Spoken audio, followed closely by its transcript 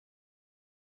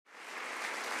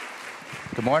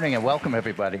Good morning and welcome,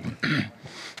 everybody.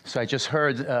 So I just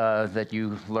heard that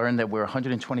you learned that we're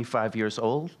 125 years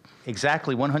old.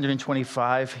 Exactly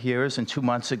 125 years and 2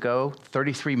 months ago,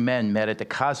 33 men met at the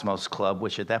Cosmos Club,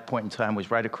 which at that point in time was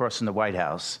right across from the White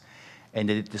House. And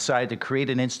they decided to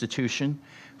create an institution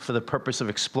for the purpose of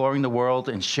exploring the world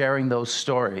and sharing those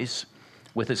stories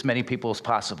with as many people as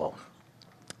possible.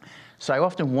 So I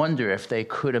often wonder if they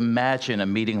could imagine a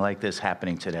meeting like this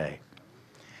happening today.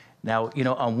 Now, you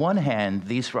know, on one hand,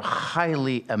 these were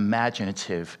highly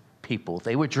imaginative people.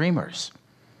 They were dreamers.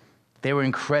 They were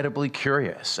incredibly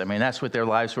curious. I mean, that's what their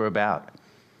lives were about.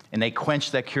 And they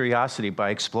quenched that curiosity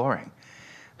by exploring.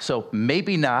 So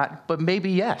maybe not, but maybe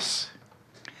yes.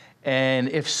 And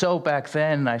if so, back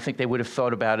then, I think they would have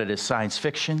thought about it as science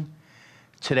fiction.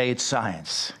 Today, it's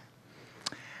science.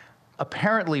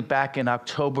 Apparently, back in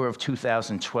October of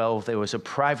 2012, there was a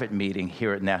private meeting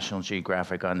here at National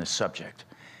Geographic on this subject.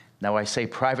 Now, I say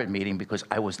private meeting because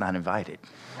I was not invited.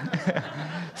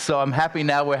 So I'm happy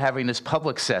now we're having this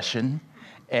public session,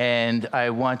 and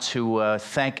I want to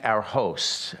thank our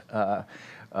hosts,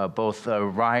 both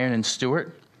Ryan and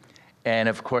Stuart, and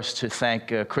of course to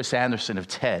thank Chris Anderson of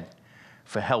TED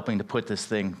for helping to put this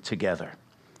thing together.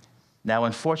 Now,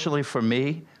 unfortunately for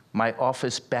me, my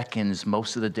office beckons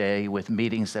most of the day with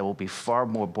meetings that will be far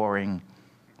more boring,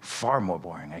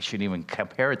 I shouldn't even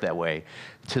compare it that way,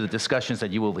 to the discussions that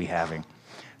you will be having.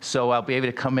 So I'll be able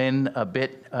to come in a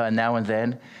bit now and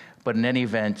then, but in any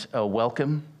event,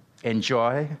 welcome,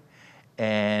 enjoy,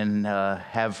 and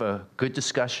have a good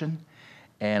discussion,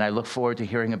 and I look forward to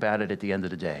hearing about it at the end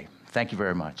of the day. Thank you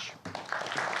very much.